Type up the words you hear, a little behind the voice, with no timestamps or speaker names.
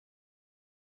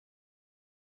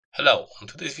Hello, on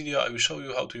today's video I will show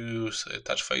you how to use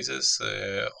touch faces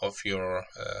of your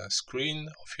screen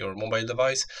of your mobile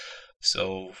device.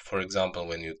 So for example,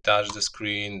 when you touch the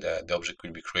screen, the object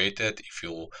will be created. If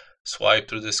you swipe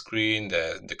through the screen,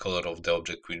 the color of the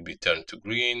object will be turned to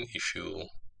green. If you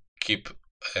keep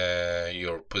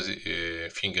your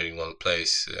finger in one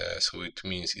place, so it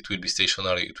means it will be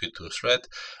stationary, it will turn red.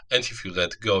 And if you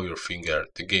let go your finger,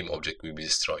 the game object will be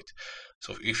destroyed.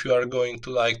 So if you are going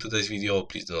to like today's video,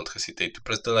 please do not hesitate to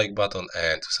press the like button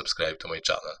and to subscribe to my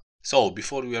channel. So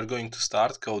before we are going to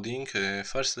start coding,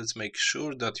 first let's make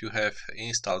sure that you have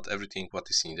installed everything what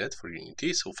is needed for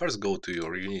Unity. So first go to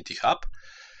your Unity hub.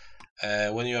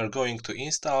 When you are going to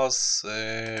installs,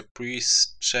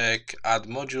 please check add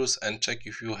modules and check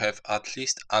if you have at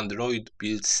least Android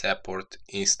build support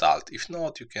installed. If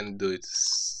not, you can do it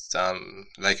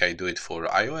like I do it for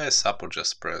iOS support.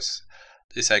 Just press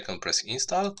this icon, press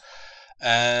install.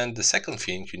 And the second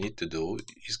thing you need to do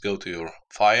is go to your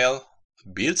file,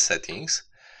 build settings,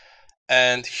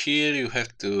 and here you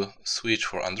have to switch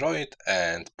for Android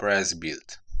and press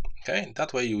build. Okay,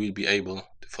 that way you will be able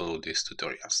to follow these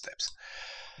tutorial steps.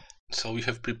 So we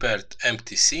have prepared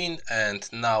empty scene, and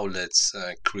now let's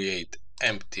create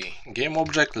empty game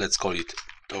object. Let's call it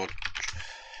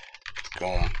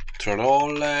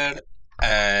controller,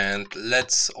 and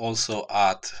let's also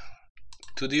add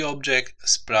to the object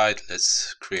sprite.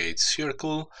 Let's create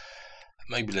circle.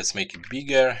 Maybe let's make it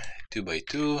bigger, 2 by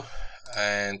 2,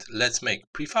 and let's make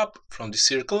prefab from the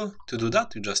circle. To do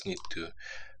that, you just need to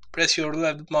press your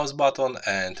left mouse button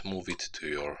and move it to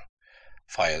your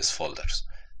files folders.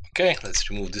 Okay, let's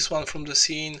remove this one from the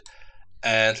scene,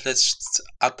 and let's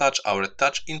attach our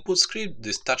touch input script.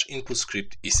 This touch input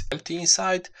script is empty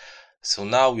inside. So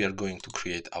now we are going to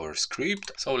create our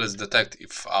script. So let's detect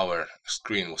if our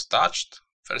screen was touched.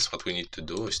 First, what we need to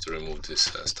do is to remove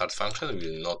this start function.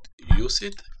 We will not use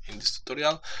it in this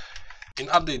tutorial. In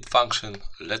update function,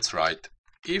 let's write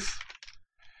if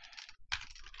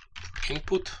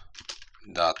input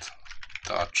dot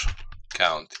touch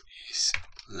count is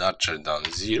larger than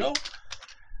 0,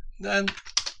 then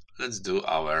let's do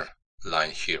our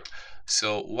line here.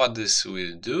 So what this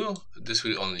will do, this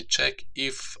will only check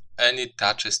if any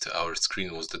touches to our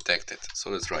screen was detected. So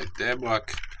let's write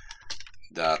debug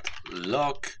that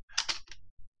log,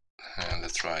 and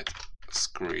let's write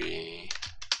screen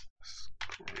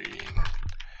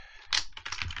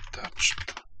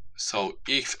touched. So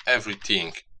if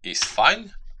everything is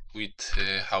fine with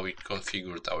how we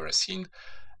configured our scene,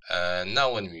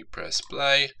 now when we press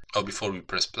play, or before we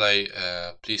press play,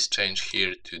 please change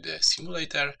here to the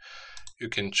simulator. You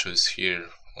can choose here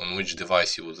on which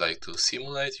device you would like to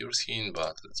simulate your scene,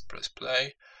 but let's press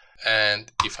play.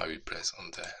 And if I will press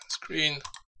on the screen,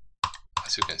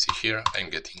 as you can see here, I'm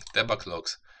getting debug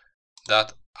logs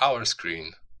that our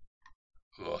screen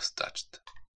was touched.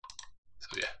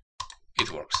 So yeah,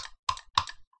 it works.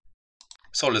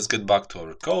 So let's get back to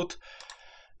our code.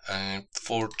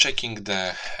 For checking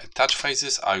the touch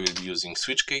faces, I will be using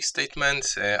switch case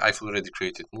statement. I've already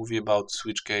created a movie about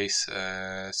switch case,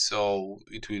 so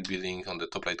it will be linked on the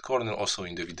top right corner, also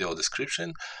in the video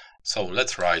description. So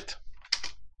let's write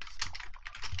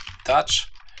touch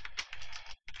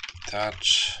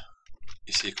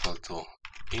is equal to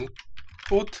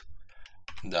input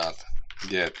dot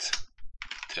get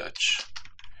touch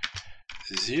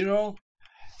 0,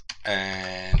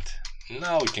 and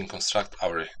now we can construct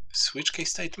our switch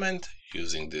case statement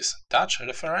using this touch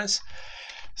reference.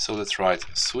 So let's write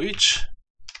switch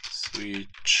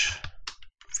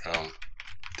from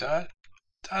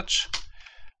touch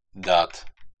dot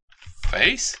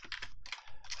face,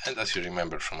 and as you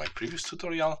remember from my previous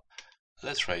tutorial,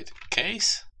 let's write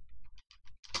case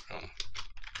from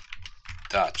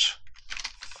touch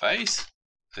face,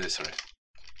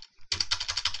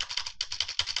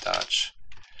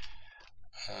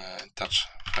 touch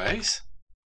face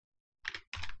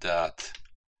that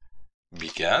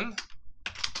began,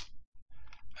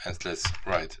 and let's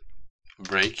write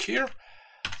break here.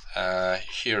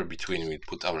 Here between we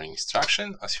put our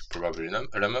instruction, as you probably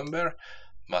remember,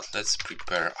 but let's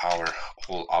prepare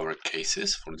all our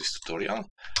cases for this tutorial.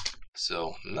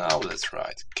 So now let's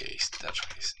write case touch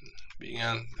face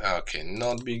began. Okay,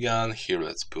 not began. Here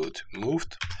let's put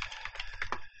moved.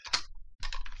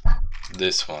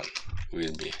 This one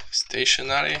will be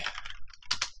stationary,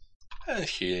 and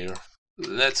here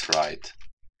let's write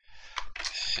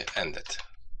ended.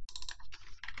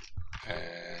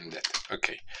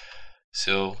 Okay,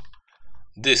 so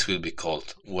this will be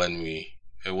called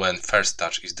when first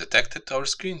touch is detected to our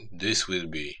screen. This will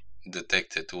be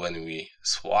detected when we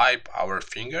swipe our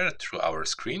finger through our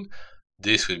screen.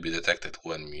 this will be detected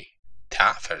when we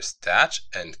first touch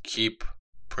and keep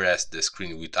press the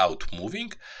screen without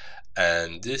moving,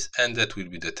 and that will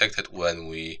be detected when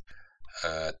we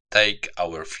take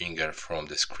our finger from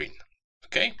the screen.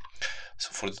 Okay, so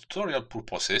for the tutorial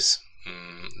purposes,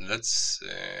 let's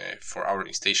for our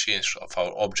instantiation of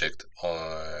our object,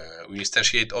 we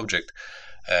instantiate object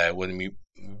when we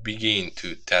begin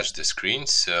to touch the screen.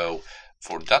 So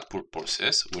for that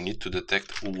purposes, we need to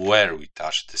detect where we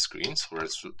touch the screen. So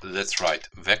let's write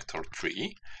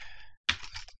vector3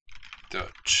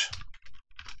 touch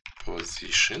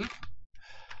position.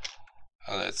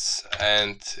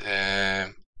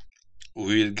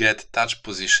 We'll get touch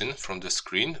position from the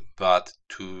screen, but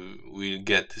we'll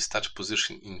get this touch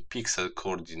position in pixel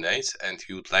coordinates, and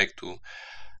you would like to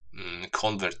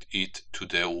convert it to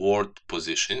the world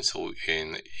position, so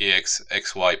in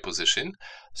xy position.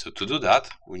 So to do that,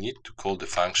 we need to call the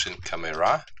function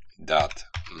camera.main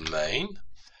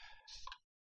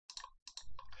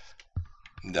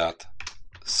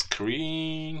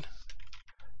 .screen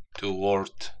to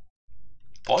world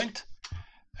point,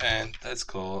 and let's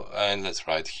go and let's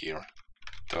write here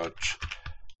touch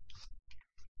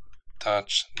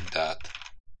that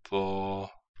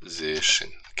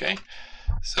position. Okay,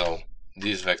 so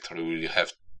this vector will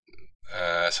have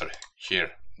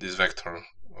this vector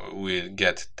will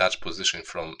get touch position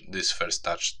from this first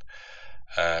touch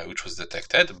which was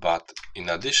detected, but in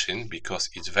addition, because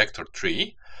it's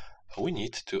vector3, we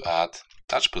need to add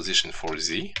touch position for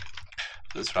z.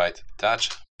 Let's write touch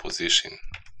position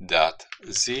dot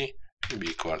z will be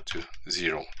equal to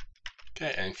 0.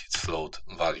 Okay, and it's float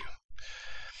value.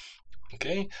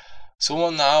 Okay, so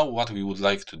now what we would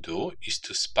like to do is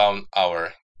to spawn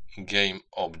our game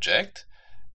object.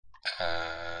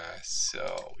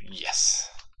 So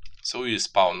we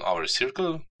spawn our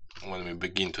circle when we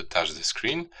begin to touch the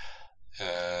screen.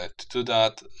 To do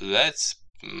that, let's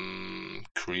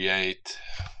create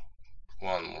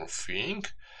one more thing.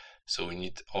 So we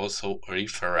need also a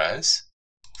reference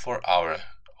for our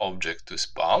object to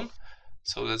spawn.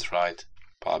 So let's write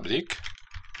public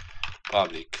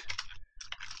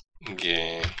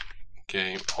game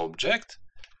object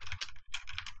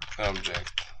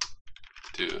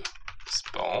to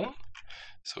spawn.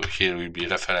 So here will be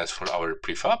reference for our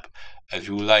prefab, and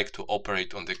we would like to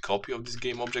operate on the copy of this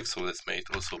game object. So let's make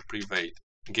it also private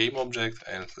game object,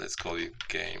 and let's call it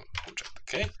game object.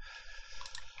 Okay,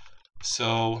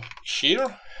 so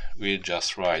here we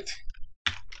just write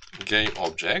game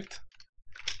object,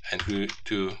 and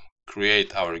to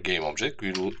create our game object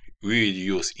we will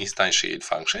use instantiate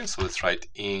function. So let's write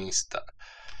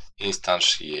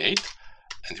instantiate,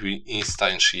 and we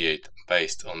instantiate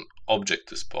based on object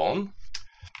to spawn.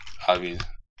 I will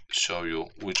show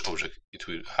you which object it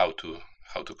will, how to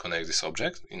connect this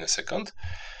object in a second.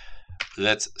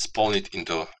 Let's spawn it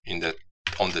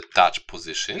on the touch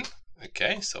position.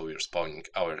 Okay, so we're spawning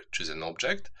our chosen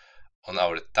object on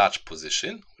our touch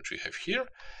position, which we have here,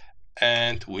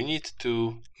 and we need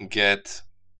to get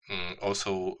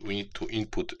also we need to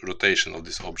input rotation of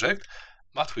this object,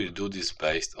 but we'll do this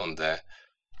based on the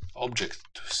object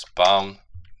to spawn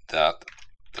that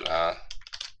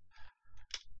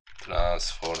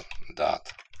transform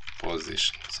that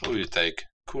position. So we'll take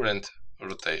current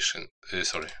rotation,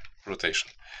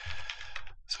 rotation.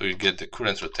 So you get the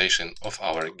current rotation of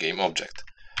our game object.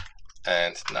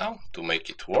 And now to make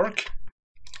it work,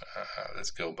 let's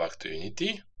go back to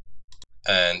Unity.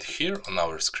 And here on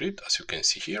our script, as you can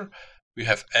see here, we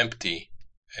have empty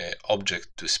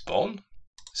object to spawn.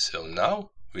 So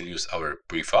now we'll use our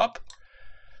prefab.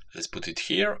 Let's put it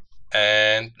here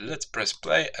and let's press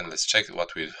play and let's check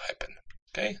what will happen.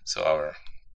 Okay, so our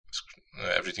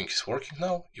everything is working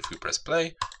now. If we press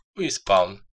play, we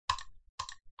spawn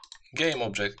game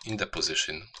object in the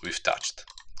position we've touched.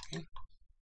 Okay.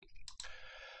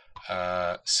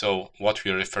 So what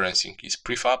we are referencing is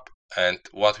prefab, and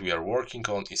what we are working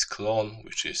on is clone,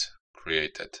 which is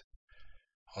created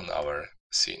on our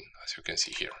scene, as you can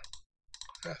see here.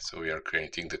 So we are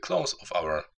creating the clones of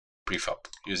our prefab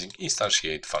using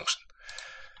instantiate function.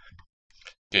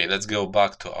 Okay, let's go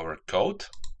back to our code.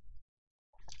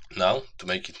 Now, to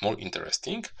make it more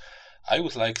interesting, I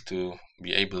would like to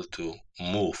be able to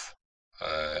move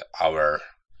our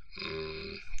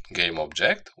game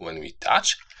object when we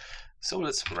touch. So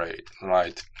let's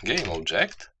write game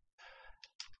object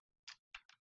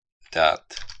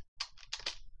that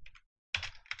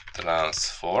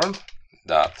transform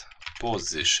that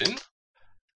position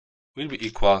will be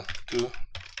equal to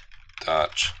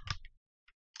touch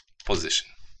position.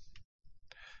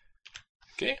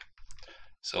 Okay,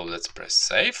 so let's press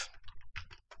save.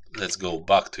 let's go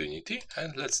back to Unity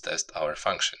and let's test our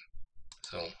function.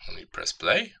 So when we press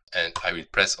play and I will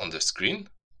press on the screen,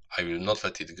 I will not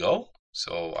let it go.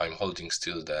 So I'm holding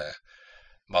still the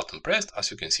button pressed.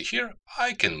 As you can see here,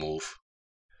 I can move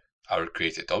our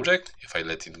created object. If I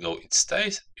let it go, it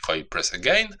stays. If I press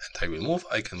again and I will move,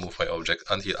 I can move my object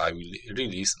until I will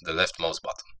release the left mouse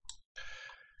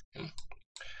button.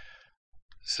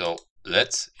 So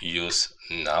let's use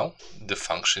now the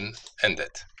function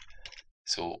ended.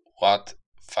 So what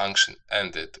function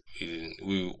ended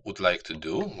we would like to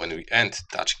do when we end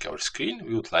touching our screen,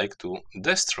 we would like to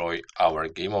destroy our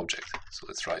game object. So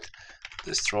let's write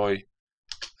destroy,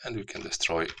 and we can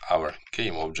destroy our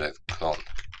game object clone.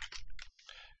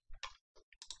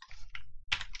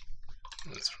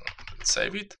 Let's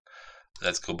save it.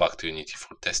 Let's go back to Unity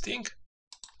for testing.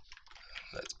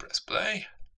 Let's press play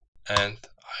and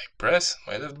I press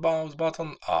my left mouse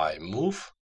button, I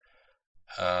move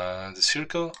the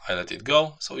circle, I let it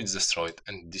go, so it's destroyed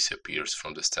and disappears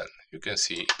from the stand. You can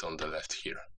see it on the left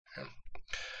here.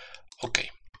 Okay,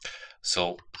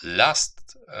 so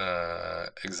last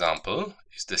example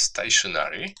is the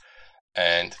stationary,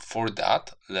 and for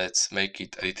that let's make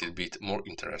it a little bit more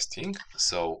interesting.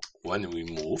 So when we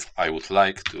move, I would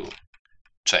like to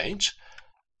change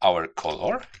our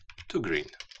color to green.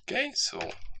 Okay, so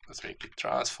let's make it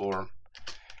transform.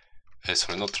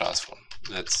 Sorry, not transform.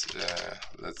 Let's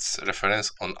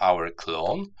reference on our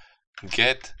clone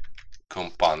get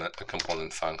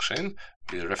component function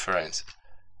will reference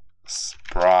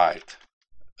sprite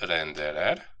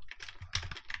renderer.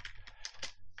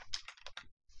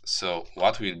 So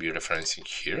what we'll be referencing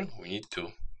here, we need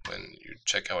to, when you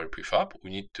check our prefab,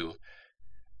 we need to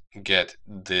get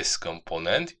this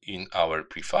component in our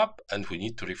prefab and we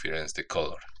need to reference the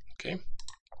color. Okay,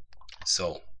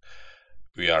 so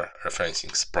we are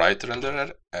referencing sprite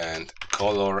renderer and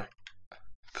color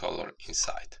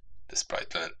inside the sprite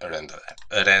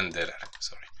renderer.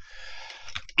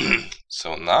 Sorry.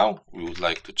 So now we would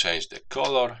like to change the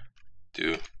color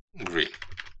to green.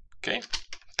 Okay,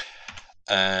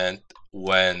 and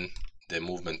when the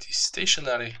movement is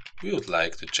stationary, we would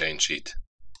like to change it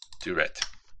to red.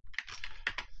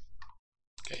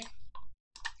 Okay,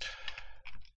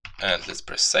 and let's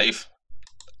press save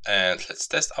and let's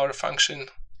test our function.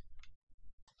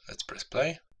 Let's press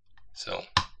play. So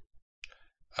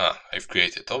I've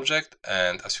created object,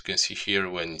 and as you can see here,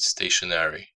 when it's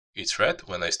stationary it's red.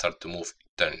 When I start to move,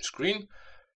 it turns green.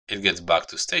 It gets back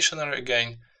to stationary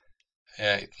again.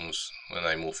 It moves. When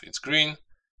I move, it's green,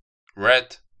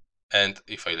 red, and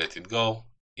if I let it go,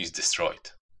 it's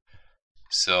destroyed.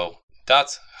 So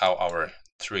that's how our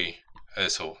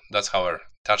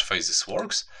touch phases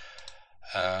works,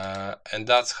 and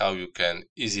that's how you can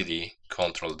easily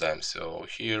control them. So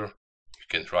here you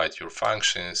can write your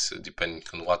functions depending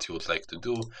on what you would like to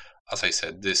do. As I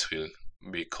said, this will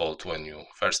be called when you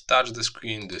first touch the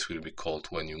screen. This will be called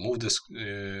when you move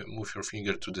your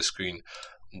finger to the screen.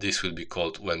 This will be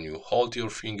called when you hold your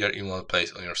finger in one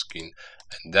place on your screen,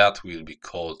 and that will be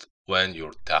called when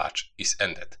your touch is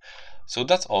ended. So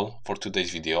that's all for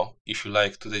today's video. If you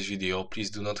like today's video,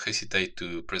 please do not hesitate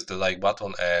to press the like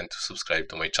button and to subscribe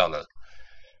to my channel.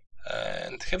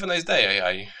 And have a nice day.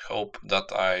 I hope that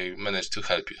I managed to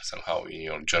help you somehow in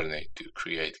your journey to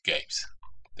create games.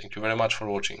 Thank you very much for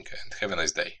watching and have a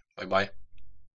nice day. Bye bye.